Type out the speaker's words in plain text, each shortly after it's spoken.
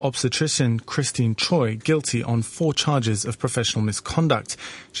obstetrician Christine Choi guilty on 4 charges of professional misconduct.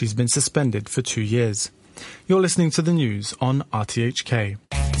 She's been suspended for 2 years. You're listening to the news on RTHK.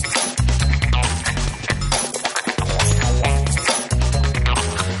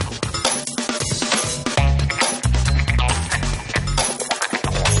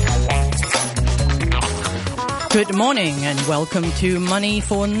 Good morning and welcome to Money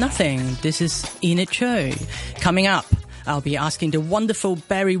for Nothing. This is Enid Cho. Coming up, I'll be asking the wonderful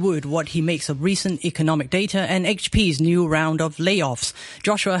Barry Wood what he makes of recent economic data and HP's new round of layoffs.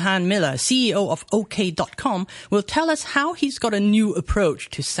 Joshua Han Miller, CEO of OK.com, will tell us how he's got a new approach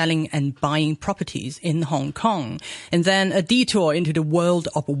to selling and buying properties in Hong Kong. And then a detour into the world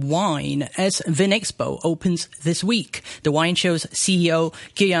of wine as Vinexpo opens this week. The wine show's CEO,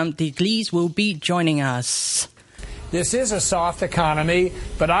 Guillaume Deglise, will be joining us. This is a soft economy,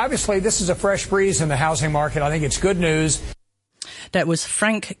 but obviously this is a fresh breeze in the housing market. I think it's good news. That was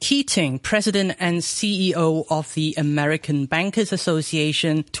Frank Keating, President and CEO of the American Bankers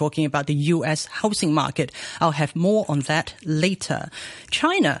Association, talking about the U.S. housing market. I'll have more on that later.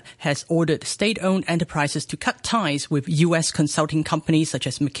 China has ordered state-owned enterprises to cut ties with U.S. consulting companies such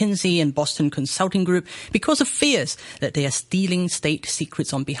as McKinsey and Boston Consulting Group because of fears that they are stealing state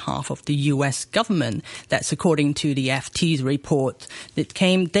secrets on behalf of the U.S. government. That's according to the FT's report. It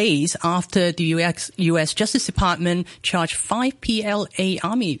came days after the U.S. Justice Department charged 5 PLA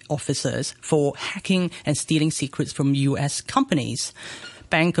Army officers for hacking and stealing secrets from U.S. companies.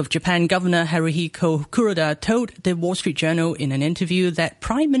 Bank of Japan Governor Haruhiko Kuroda told the Wall Street Journal in an interview that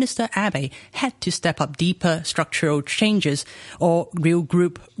Prime Minister Abe had to step up deeper structural changes or real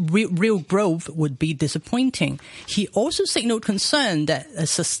growth would be disappointing. He also signaled concern that a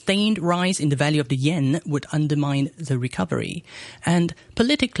sustained rise in the value of the yen would undermine the recovery. And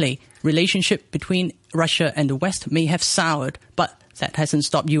politically, relationship between Russia and the West may have soured, but that hasn't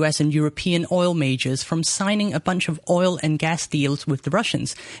stopped US and European oil majors from signing a bunch of oil and gas deals with the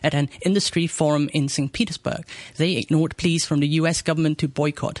Russians at an industry forum in St. Petersburg. They ignored pleas from the US government to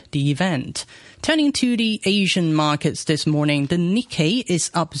boycott the event. Turning to the Asian markets this morning, the Nikkei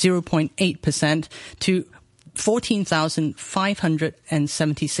is up 0.8% to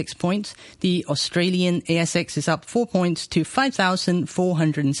 14,576 points. The Australian ASX is up 4 points to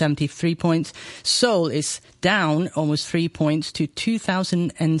 5,473 points. Seoul is down almost 3 points to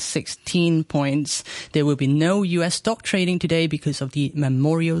 2,016 points. There will be no US stock trading today because of the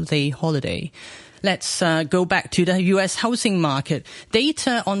Memorial Day holiday. Let's go back to the U.S. housing market.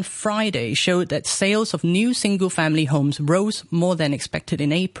 Data on Friday showed that sales of new single-family homes rose more than expected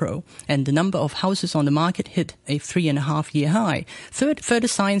in April, and the number of houses on the market hit a 3.5-year high. Further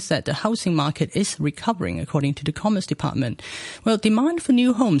signs that the housing market is recovering, according to the Commerce Department. Well, demand for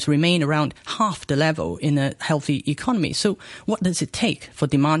new homes remain around half the level in a healthy economy. So what does it take for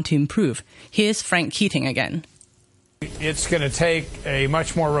demand to improve? Here's Frank Keating again. It's going to take a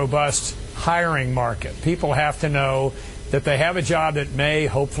much more robust hiring market. People have to know that they have a job that may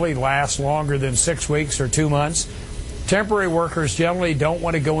hopefully last longer than 6 weeks or 2 months. Temporary workers generally don't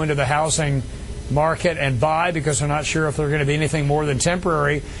want to go into the housing market and buy because they're not sure if they're going to be anything more than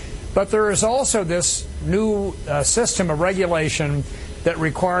temporary. But there is also this new system of regulation that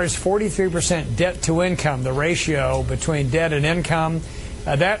requires 43% debt to income, the ratio between debt and income.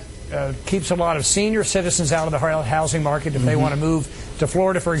 That keeps a lot of senior citizens out of the housing market if they want to move to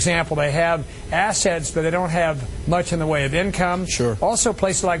Florida, for example. They have assets, but they don't have much in the way of income. Sure. Also,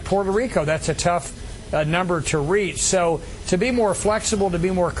 places like Puerto Rico, that's a tough number to reach. So to be more flexible, to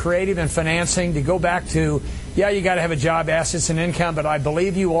be more creative in financing, to go back to, yeah, you got to have a job, assets, and income, but I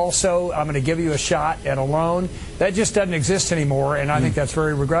believe you also, I'm going to give you a shot at a loan. That just doesn't exist anymore, and I think that's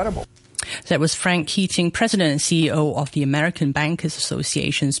very regrettable. That was Frank Keating, President and CEO of the American Bankers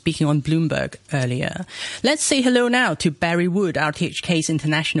Association, speaking on Bloomberg earlier. Let's say hello now to Barry Wood, RTHK's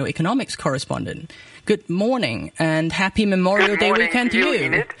international economics correspondent. Good morning and happy Memorial Day weekend to you.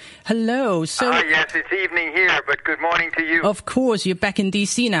 Enid. Hello. So, yes, it's evening here, but good morning to you. Of course, you're back in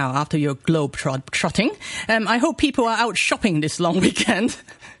D.C. now after your globe trotting. I hope people are out shopping this long weekend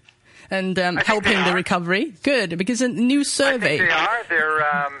and helping the recovery. Good, because a new survey. I think they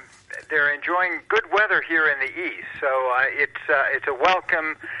are. They're enjoying good weather here in the east, so it's a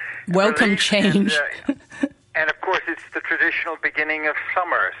welcome change. And of course, it's the traditional beginning of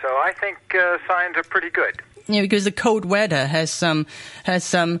summer, so I think signs are pretty good. Yeah, because the cold weather has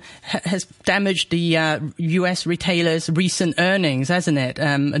damaged the U.S. retailers' recent earnings, hasn't it?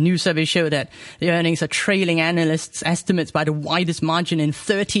 A new survey showed that the earnings are trailing analysts' estimates by the widest margin in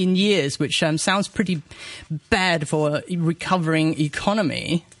 13 years, which sounds pretty bad for a recovering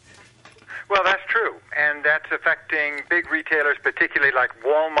economy. Well, that's true. and that's affecting big retailers, particularly like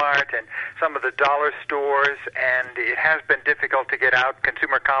Walmart and some of the dollar stores, and it has been difficult to get out.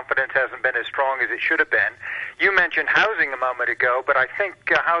 Consumer confidence hasn't been as strong as it should have been. You mentioned housing a moment ago, but I think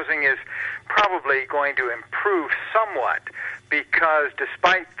housing is probably going to improve somewhat, because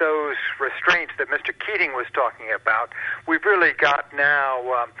despite those restraints that Mr. Keating was talking about, we've really got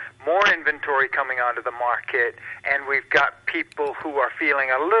now more inventory coming onto the market, and we've got people who are feeling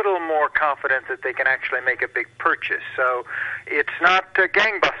a little more confident that they can actually make a big purchase. So it's not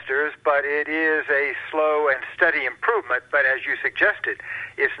gangbusters, but it is a slow and steady improvement. But as you suggested,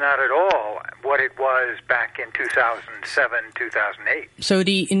 it's not at all what it was back in 2007, 2008. So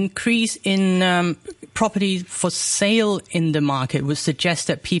the increase in properties for sale in the market would suggest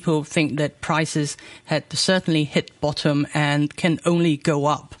that people think that prices had certainly hit bottom and can only go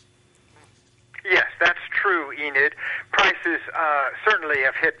up. Yes, that's true, Enid. Prices certainly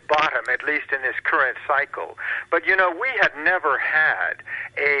have hit bottom, at least in this current cycle. But, you know, we had never had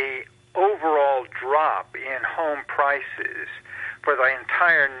a overall drop in home prices for the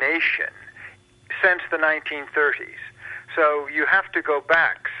entire nation since the 1930s. So you have to go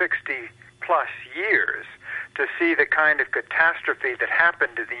back 60-plus years to see the kind of catastrophe that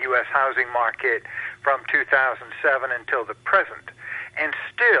happened to the U.S. housing market from 2007 until the present. And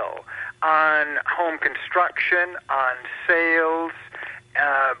still, on home construction, on sales,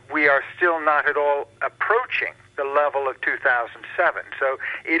 we are still not at all approaching the level of 2007. So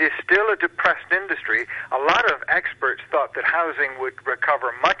it is still a depressed industry. A lot of experts thought that housing would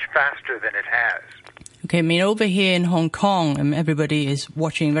recover much faster than it has. Okay, I mean, over here in Hong Kong, everybody is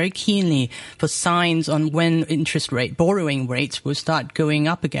watching very keenly for signs on when borrowing rates will start going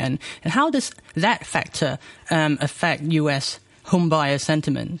up again. And how does that factor affect U.S. homebuyer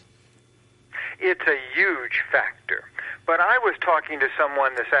sentiment? It's a huge factor. But I was talking to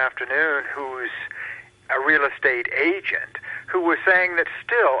someone this afternoon who's a real estate agent who was saying that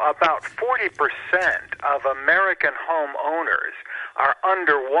still about 40% of American homeowners are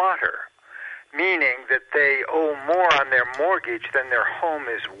underwater, meaning that they owe more on their mortgage than their home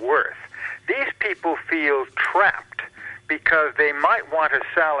is worth. These people feel trapped because they might want to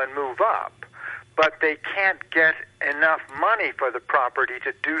sell and move up, but they can't get enough money for the property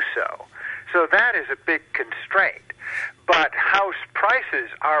to do so. So that is a big constraint. But house prices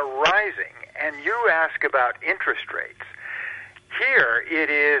are rising, and you ask about interest rates. Here, it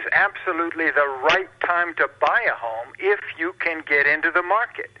is absolutely the right time to buy a home if you can get into the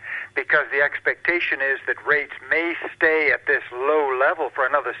market, because the expectation is that rates may stay at this low level for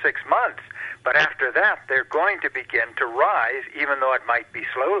another 6 months, but after that, they're going to begin to rise, even though it might be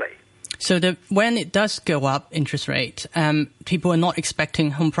slowly. So when it does go up, interest rate, people are not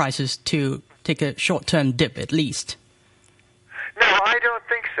expecting home prices to take a short-term dip at least. No, I don't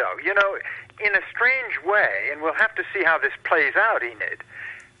think so. You know, in a strange way, and we'll have to see how this plays out, Enid,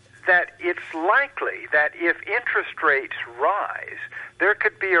 that it's likely that if interest rates rise, there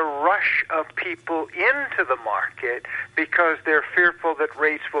could be a rush of people into the market because they're fearful that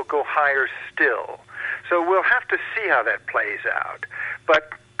rates will go higher still. So we'll have to see how that plays out.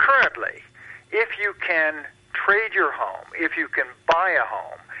 But currently, if you can trade your home, if you can buy a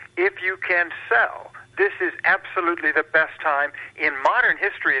home, if you can sell, this is absolutely the best time in modern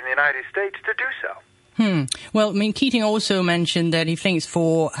history in the United States to do so. Well, I mean, Keating also mentioned that he thinks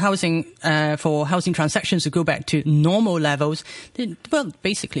for housing transactions to go back to normal levels,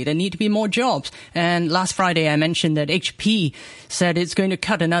 basically there need to be more jobs. And last Friday I mentioned that HP said it's going to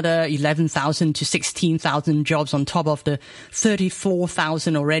cut another 11,000 to 16,000 jobs on top of the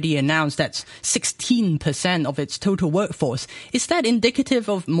 34,000 already announced. That's 16% of its total workforce. Is that indicative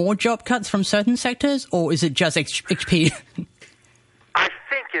of more job cuts from certain sectors, or is it just HP? I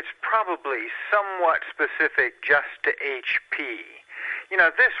think it's probably somewhat specific just to HP. You know,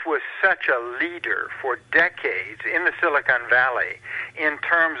 this was such a leader for decades in the Silicon Valley in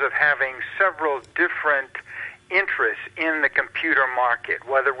terms of having several different interests in the computer market,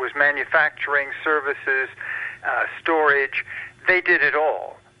 whether it was manufacturing, services, storage. They did it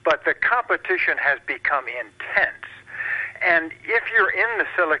all. But the competition has become intense. And if you're in the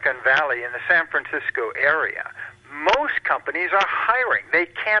Silicon Valley, in the San Francisco area, most companies are hiring. They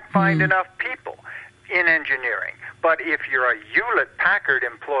can't find enough people in engineering. But if you're a Hewlett-Packard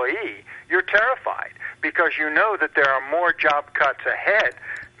employee, you're terrified because you know that there are more job cuts ahead.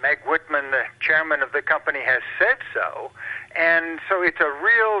 Meg Whitman, the chairman of the company, has said so. And so it's a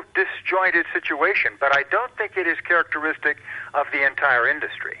real disjointed situation. But I don't think it is characteristic of the entire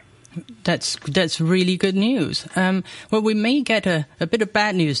industry. That's really good news. Well, we may get a bit of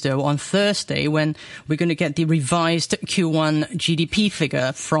bad news, though, on Thursday when we're going to get the revised Q1 GDP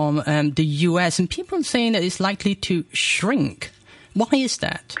figure from the U.S. And people are saying that it's likely to shrink. Why is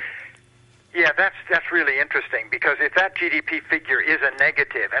that? Yeah, that's really interesting, because if that GDP figure is a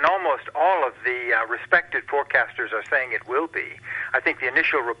negative, and almost all of the respected forecasters are saying it will be, I think the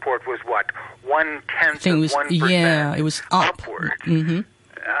initial report was, 1/10 of 1%? Yeah, it was up. Upward. Mm-hmm.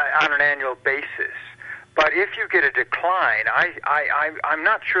 On an annual basis. But if you get a decline, I'm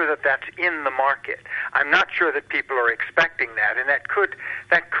not sure that that's in the market. I'm not sure that people are expecting that, and that could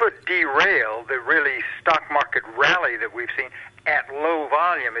derail the really stock market rally that we've seen at low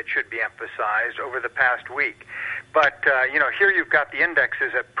volume, it should be emphasized, over the past week. But, here you've got the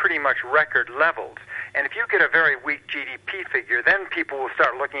indexes at pretty much record levels. And if you get a very weak GDP figure, then people will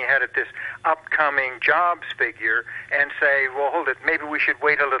start looking ahead at this upcoming jobs figure and say, well, hold it, maybe we should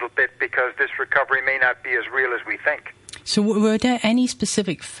wait a little bit because this recovery may not be as real as we think. So were there any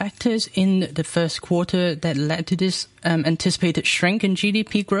specific factors in the first quarter that led to this anticipated shrink in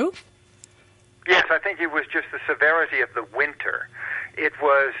GDP growth? Yes, I think it was just the severity of the winter. It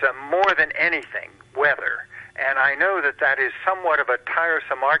was more than anything weather. And I know that is somewhat of a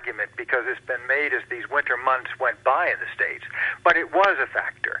tiresome argument because it's been made as these winter months went by in the States. But it was a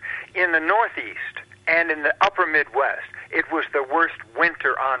factor. In the Northeast and in the upper Midwest, it was the worst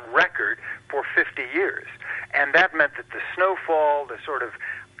winter on record for 50 years. And that meant that the snowfall, the sort of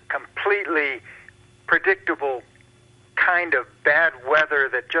completely predictable kind of bad weather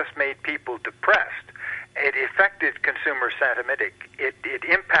that just made people depressed, it affected consumer sentiment. It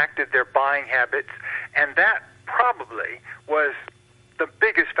impacted their buying habits, and that probably was the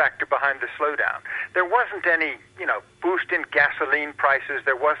biggest factor behind the slowdown. There wasn't any, boost in gasoline prices.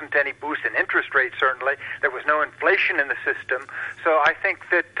 There wasn't any boost in interest rates, certainly. There was no inflation in the system. So I think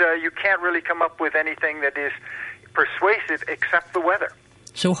that you can't really come up with anything that is persuasive except the weather.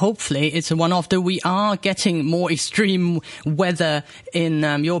 So hopefully it's a one-off, though we are getting more extreme weather in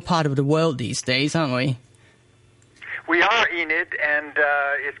your part of the world these days, aren't we? We are, Enid, and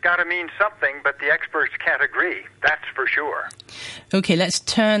it's got to mean something, but the experts can't agree. That's for sure. Okay, let's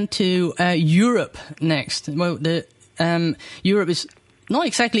turn to Europe next. Well, Europe is not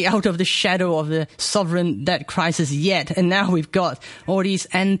exactly out of the shadow of the sovereign debt crisis yet, and now we've got all these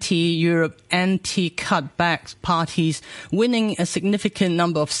anti-Europe, anti-cutback parties winning a significant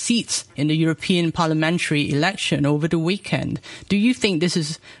number of seats in the European parliamentary election over the weekend. Do you think this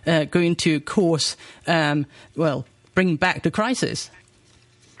is going to cause, bring back the crisis?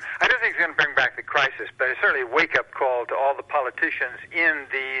 I don't think it's going to bring back the crisis, but it's certainly a wake-up call to all the politicians in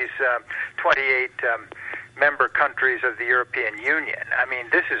these 28 member countries of the European Union. I mean,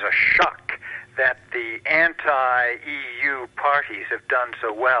 this is a shock that the anti-EU parties have done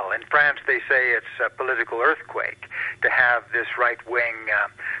so well. In France, they say it's a political earthquake to have this right-wing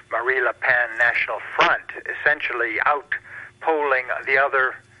Marie Le Pen National Front essentially out-polling the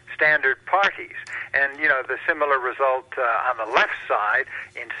other standard parties. And, the similar result on the left side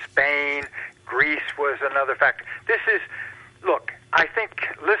in Spain, Greece was another factor. Look, I think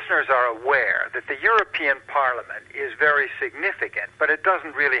listeners are aware that the European Parliament is very significant, but it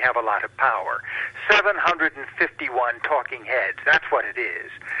doesn't really have a lot of power. 751 talking heads, that's what it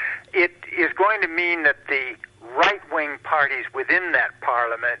is. It is going to mean that the right-wing parties within that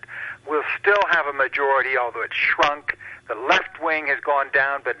Parliament will still have a majority, although it's shrunk. The left wing has gone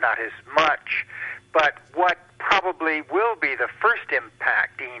down, but not as much. But what probably will be the first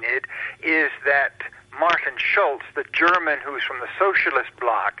impact, Enid, is that Martin Schulz, the German who's from the socialist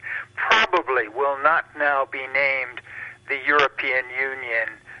bloc, probably will not now be named the European Union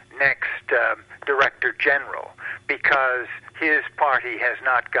next Director General, because his party has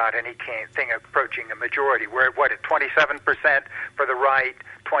not got anything approaching a majority. We're at 27% for the right,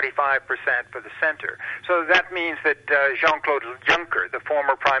 25% for the center. So that means that Jean-Claude Juncker, the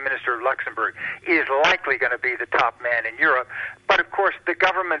former Prime Minister of Luxembourg, is likely going to be the top man in Europe. But of course, the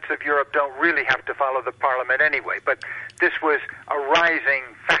governments of Europe don't really have to follow the Parliament anyway. But this was a rising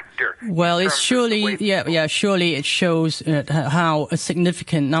factor. Well, it's surely, surely it shows how a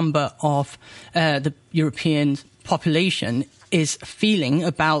significant number of the European population is feeling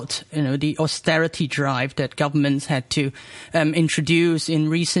about, the austerity drive that governments had to introduce in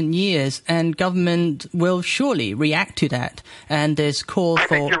recent years, and government will surely react to that. And there's call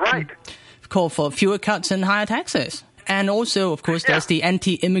for fewer cuts and higher taxes. And also, of course, there's the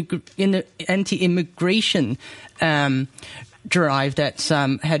anti-immigration drive that's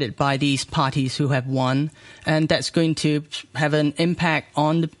headed by these parties who have won, and that's going to have an impact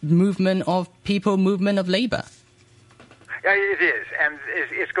on the movement of people, movement of labor. It is, and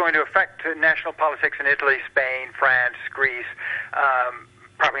it's going to affect national politics in Italy, Spain, France, Greece,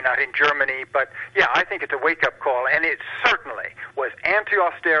 probably not in Germany, but yeah, I think it's a wake-up call, and it certainly was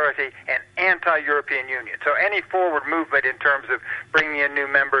anti-austerity and anti-European Union. So any forward movement in terms of bringing in new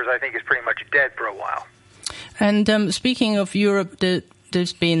members, I think, is pretty much dead for a while. And speaking of Europe,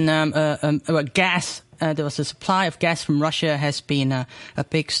 there's been gas. There was a supply of gas from Russia has been a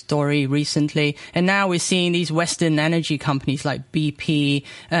big story recently. And now we're seeing these Western energy companies like BP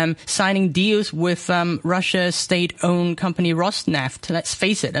signing deals with Russia's state-owned company Rosneft. Let's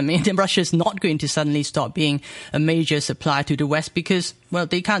face it, I mean, Russia's not going to suddenly stop being a major supplier to the West because, well,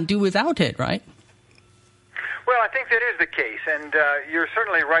 they can't do without it, right? Well, I think that is the case, and you're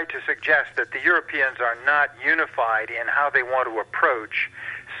certainly right to suggest that the Europeans are not unified in how they want to approach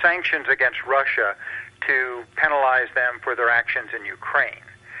sanctions against Russia to penalize them for their actions in Ukraine.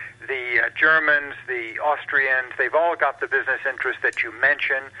 The Germans, the Austrians, they've all got the business interests that you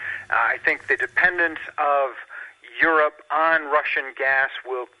mentioned. I think the dependence of Europe on Russian gas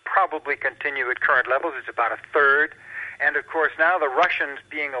will probably continue at current levels. It's about a third. And, of course, now the Russians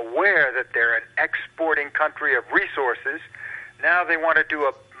being aware that they're an exporting country of resources, now they want to do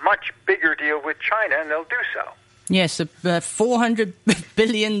a much bigger deal with China, and they'll do so. Yes, a $400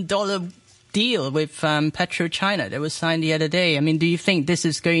 billion deal with PetroChina that was signed the other day. I mean, do you think this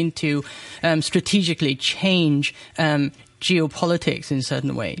is going to strategically change geopolitics in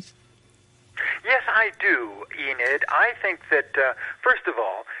certain ways? Yes, I do, Enid. I think that, first of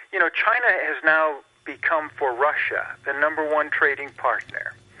all, China has now become for Russia the number one trading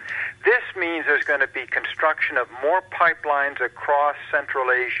partner. This means there's going to be construction of more pipelines across Central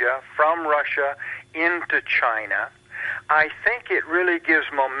Asia from Russia into China. I think it really gives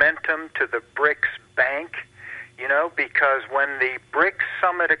momentum to the BRICS Bank, because when the BRICS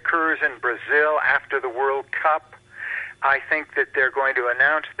summit occurs in Brazil after the World Cup, I think that they're going to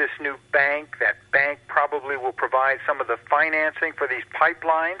announce this new bank. That bank probably will provide some of the financing for these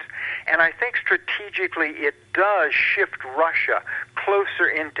pipelines. And I think strategically it does shift Russia closer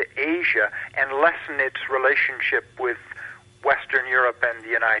into Asia and lessen its relationship with Western Europe and the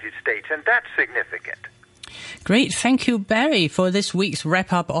United States. And that's significant. Great. Thank you, Barry, for this week's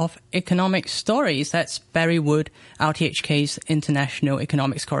wrap-up of Economic Stories. That's Barry Wood, RTHK's international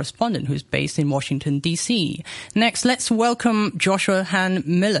economics correspondent, who's based in Washington, D.C. Next, let's welcome Joshua Han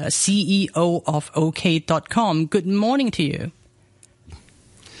Miller, CEO of OK.com. Good morning to you.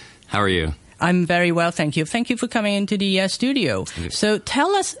 How are you? I'm very well, thank you. Thank you for coming into the studio. So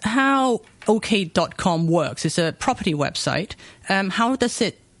tell us how OK.com works. It's a property website. How does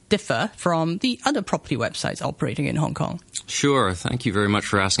it differ from the other property websites operating in Hong Kong? Sure. Thank you very much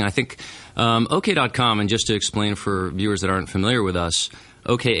for asking. I think OK.com, and just to explain for viewers that aren't familiar with us,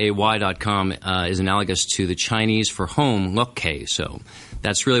 OKAY.com is analogous to the Chinese for home, Lokkei. So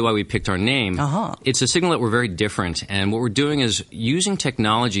that's really why we picked our name. Uh-huh. It's a signal that we're very different, and what we're doing is using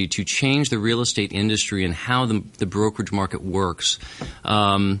technology to change the real estate industry and how the brokerage market works.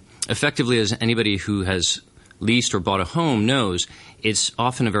 Effectively, as anybody who has leased or bought a home knows, it's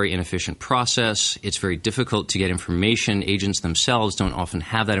often a very inefficient process. It's very difficult to get information. Agents themselves don't often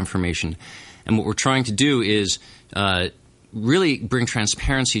have that information. And what we're trying to do is really bring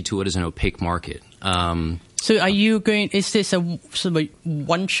transparency to what is an opaque market. So is this a sort of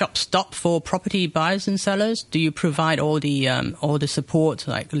one-stop stop for property buyers and sellers? Do you provide all the support,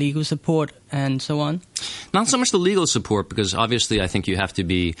 like legal support and so on? Not so much the legal support, because obviously I think you have to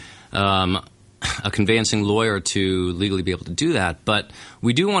be a conveyancing lawyer to legally be able to do that. But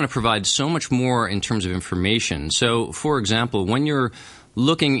we do want to provide so much more in terms of information. So, for example, when you're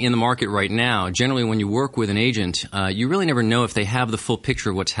looking in the market right now, generally when you work with an agent, you really never know if they have the full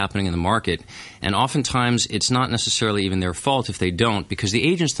picture of what's happening in the market. And oftentimes it's not necessarily even their fault if they don't, because the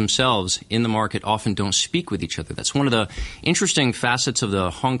agents themselves in the market often don't speak with each other. That's one of the interesting facets of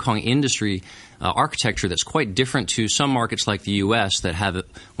the Hong Kong industry architecture that's quite different to some markets like the U.S. that have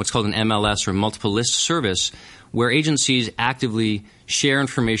what's called an MLS or multiple list service, where agencies actively share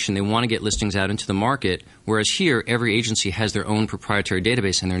information. They want to get listings out into the market, whereas here, every agency has their own proprietary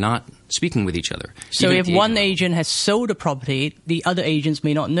database, and they're not speaking with each other. So if one agent has sold a property, the other agents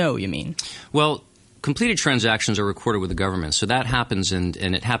may not know, you mean? Well, completed transactions are recorded with the government, so that happens, and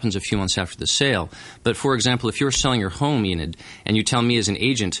it happens a few months after the sale. But, for example, if you're selling your home, Enid, and you tell me as an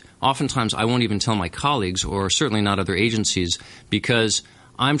agent, oftentimes I won't even tell my colleagues, or certainly not other agencies, because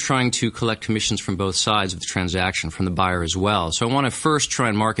I'm trying to collect commissions from both sides of the transaction, from the buyer as well. So I want to first try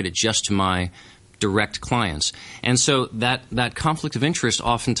and market it just to my direct clients. And so that conflict of interest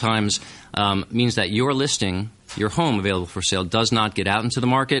oftentimes means that your listing your home available for sale does not get out into the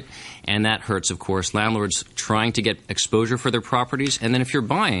market, and that hurts, of course, landlords trying to get exposure for their properties. And then if you're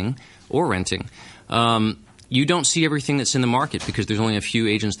buying or renting, you don't see everything that's in the market because there's only a few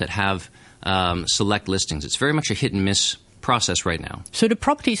agents that have select listings. It's very much a hit and miss process right now. So the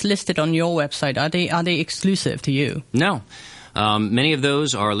properties listed on your website, are they exclusive to you? No. Many of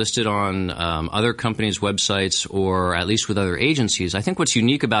those are listed on other companies' websites or at least with other agencies. I think what's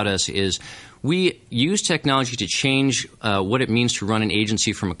unique about us is we use technology to change what it means to run an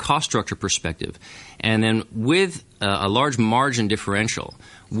agency from a cost structure perspective. And then with a large margin differential,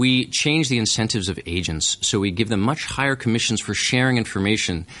 we change the incentives of agents. So we give them much higher commissions for sharing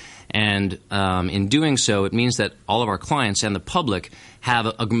information. And in doing so, it means that all of our clients and the public have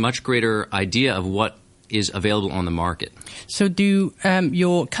a much greater idea of what is available on the market. So do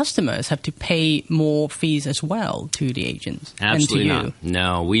your customers have to pay more fees as well to the agents? Absolutely and to you?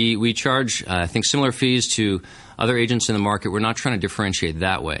 not. No, we charge, I think, similar fees to other agents in the market. We're not trying to differentiate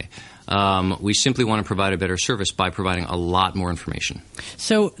that way. We simply want to provide a better service by providing a lot more information.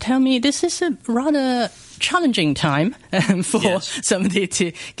 So tell me, this is a rather challenging time for somebody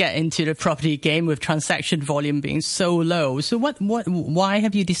to get into the property game with transaction volume being so low. So why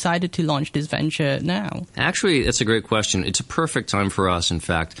have you decided to launch this venture now? Actually, that's a great question. It's a perfect time for us, in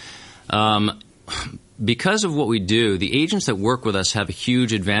fact. Because of what we do, the agents that work with us have a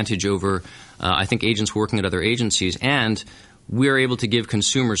huge advantage over, I think, agents working at other agencies, and we're able to give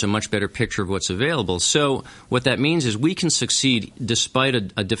consumers a much better picture of what's available. So what that means is we can succeed despite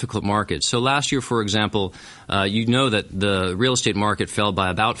a difficult market. So last year, for example, you know that the real estate market fell by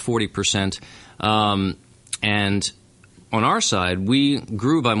about 40%. And on our side, we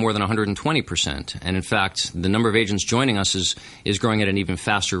grew by more than 120%. And in fact, the number of agents joining us is growing at an even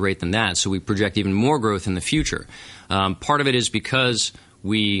faster rate than that. So we project even more growth in the future. Part of it is because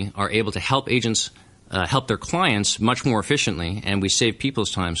we are able to help agents help their clients much more efficiently, and we save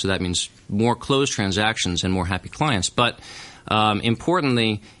people's time. So that means more closed transactions and more happy clients. But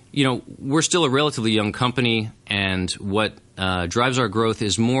importantly, we're still a relatively young company, and what drives our growth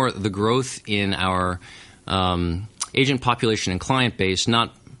is more the growth in our agent population and client base,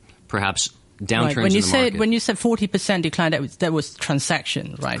 not perhaps downtrends in the market. When you said 40% decline, that was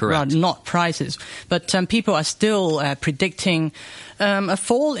transaction, right? Correct. Not prices. But people are still predicting a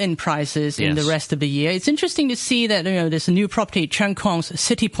fall in prices in the rest of the year. It's interesting to see that there's a new property, Cheung Kong's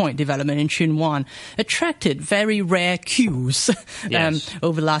City Point development in Tsuen Wan, attracted very rare queues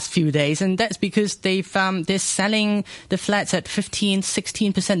over the last few days, and that's because they're selling the flats at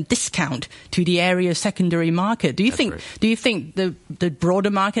 15-16% discount to the area secondary market. Do you think the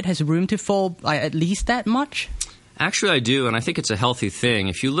broader market has room to fall by at least that much? Actually, I do, and I think it's a healthy thing.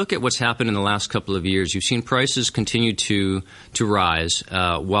 If you look at what's happened in the last couple of years, you've seen prices continue to rise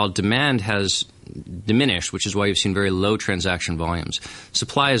while demand has diminished, which is why you've seen very low transaction volumes.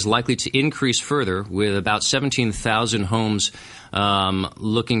 Supply is likely to increase further, with about 17,000 homes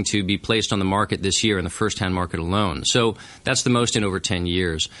looking to be placed on the market this year in the first-hand market alone. So that's the most in over 10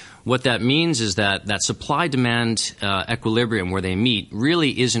 years. What that means is that supply-demand equilibrium where they meet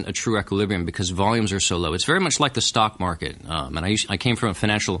really isn't a true equilibrium because volumes are so low. It's very much like the stock market. And I came from a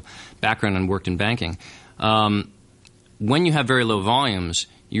financial background and worked in banking. When you have very low volumes,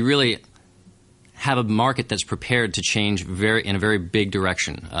 you really have a market that's prepared to change in a very big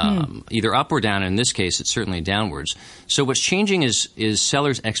direction, either up or down. In this case, it's certainly downwards. So what's changing is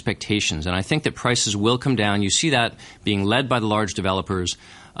sellers' expectations, and I think that prices will come down. You see that being led by the large developers,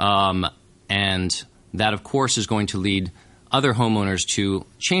 and that, of course, is going to lead other homeowners to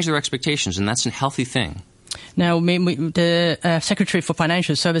change their expectations, and that's a healthy thing. Now, the Secretary for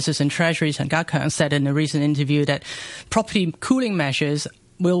Financial Services and Treasury, Chan Kar-Keung, said in a recent interview that property cooling measures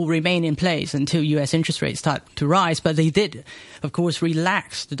will remain in place until U.S. interest rates start to rise. But they did, of course,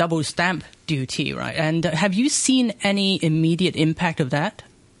 relax the double stamp duty, right? And have you seen any immediate impact of that?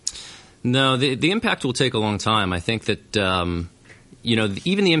 No, the impact will take a long time. I think that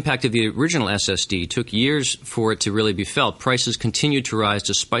even the impact of the original SSD took years for it to really be felt. Prices continued to rise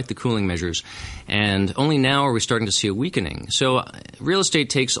despite the cooling measures, and only now are we starting to see a weakening. So real estate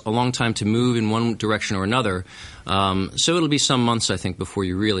takes a long time to move in one direction or another. So it'll be some months, I think, before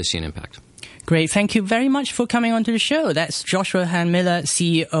you really see an impact. Great. Thank you very much for coming onto the show. That's Joshua Han Miller,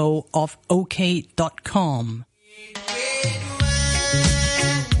 CEO of OK.com.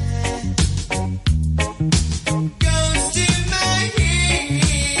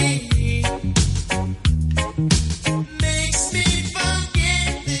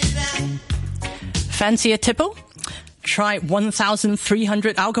 Fancy a tipple? try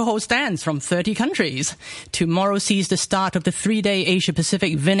 1,300 alcohol stands from 30 countries. Tomorrow sees the start of the 3-day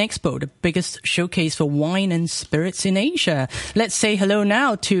Asia-Pacific VinExpo, the biggest showcase for wine and spirits in Asia. Let's say hello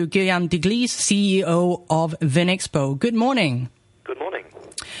now to Guillaume Deglise, CEO of VinExpo. Good morning. Good morning.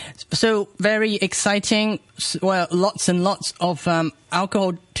 So very exciting. Well, lots and lots of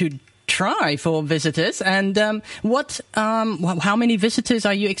alcohol to try for visitors. And how many visitors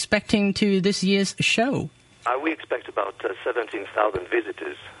are you expecting to this year's show? We expect about 17,000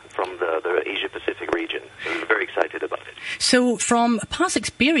 visitors from the Asia-Pacific region. So we're very excited about it. So from past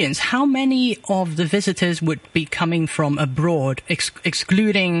experience, how many of the visitors would be coming from abroad,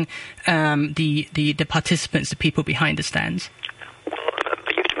 excluding the participants, the people behind the stands? Well,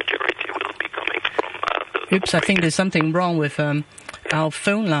 the huge majority will be coming from... Oops, I think there's something wrong with our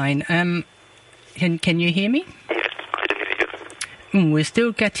phone line. Can you hear me? Yes, I can hear you. We're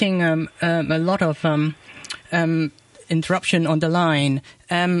still getting a lot of interruption on the line.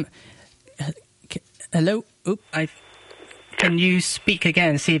 Hello? Can you speak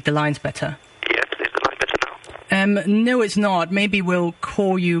again, see if the line's better? Yes, is the line better now? No, it's not. Maybe we'll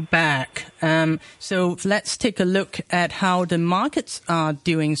call you back. So let's take a look at how the markets are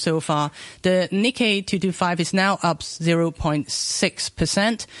doing so far. The Nikkei 225 is now up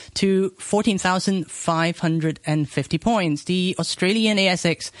 0.6% to 14,550 points. The Australian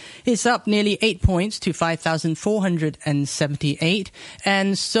ASX is up nearly 8 points to 5,478.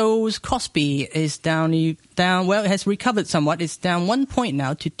 And Seoul's Kospi is down, well, it has recovered somewhat. It's down 1 point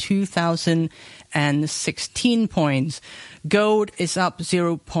now to 2,016 points. Gold is up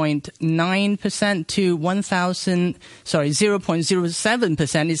 0.9% to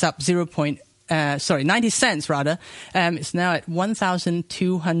 0.07% is up 90 cents rather. It's now at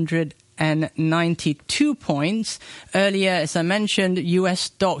 1,292 points. Earlier, as I mentioned, US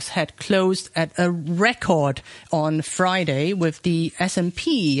stocks had closed at a record on Friday with the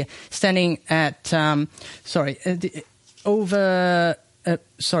S&P standing at, sorry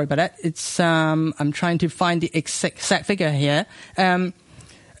about that. It's I'm trying to find the exact figure here.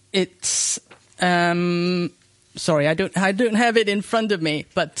 Sorry, I don't have it in front of me,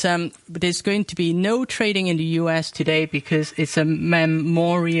 but there's going to be no trading in the US today because it's a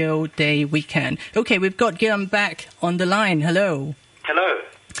Memorial Day weekend. Okay, we've got Guillaume back on the line. Hello. Hello.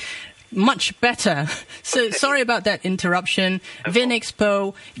 Much better. So sorry about that interruption.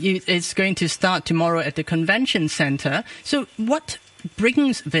 VinExpo is going to start tomorrow at the convention center. So what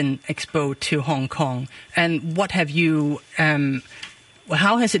brings VinExpo to Hong Kong, and what have you?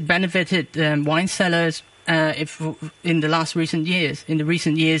 How has it benefited wine sellers? If in the recent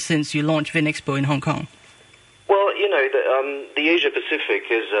years since you launched VinExpo in Hong Kong? Well, you know, the Asia Pacific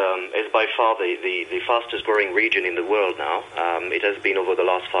is by far the fastest growing region in the world now. It has been over the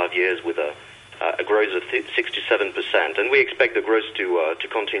last 5 years with a growth of 67%, and we expect the growth to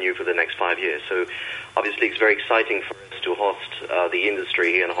continue for the next 5 years. So obviously it's very exciting for us to host the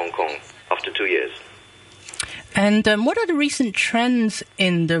industry here in Hong Kong after 2 years. And what are the recent trends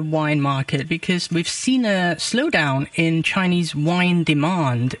in the wine market? Because we've seen a slowdown in Chinese wine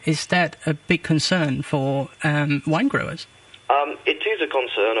demand. Is that a big concern for wine growers? It is a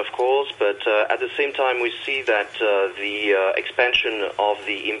concern, of course, but at the same time we see that the expansion of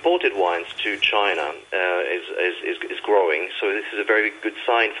the imported wines to China is growing. So this is a very good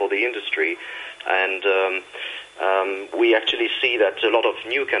sign for the industry. And we actually see that a lot of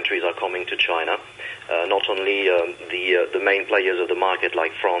new countries are coming to China, not only the main players of the market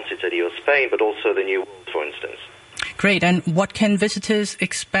like France, Italy or Spain, but also the new world, for instance. Great. And what can visitors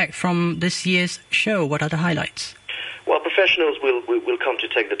expect from this year's show? What are the highlights? Well, professionals will come to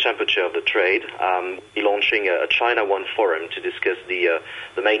take the temperature of the trade. We'll be launching a China One Forum to discuss the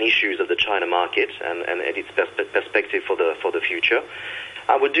main issues of the China market and its perspective for the future.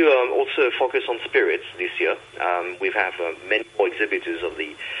 I would do also focus on spirits this year. We have many more exhibitors of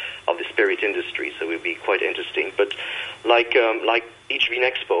the spirit industry, so it will be quite interesting. But like each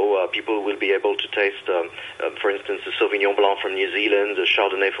VinExpo, people will be able to taste, for instance, the Sauvignon Blanc from New Zealand, the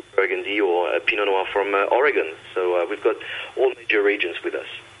Chardonnay from Burgundy, or a Pinot Noir from Oregon. So we've got all major regions with us.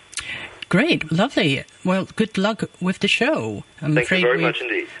 Great, lovely. Well, good luck with the show. Thank you very much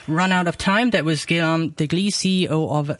indeed. Run out of time. That was Guillaume Deglise, CEO of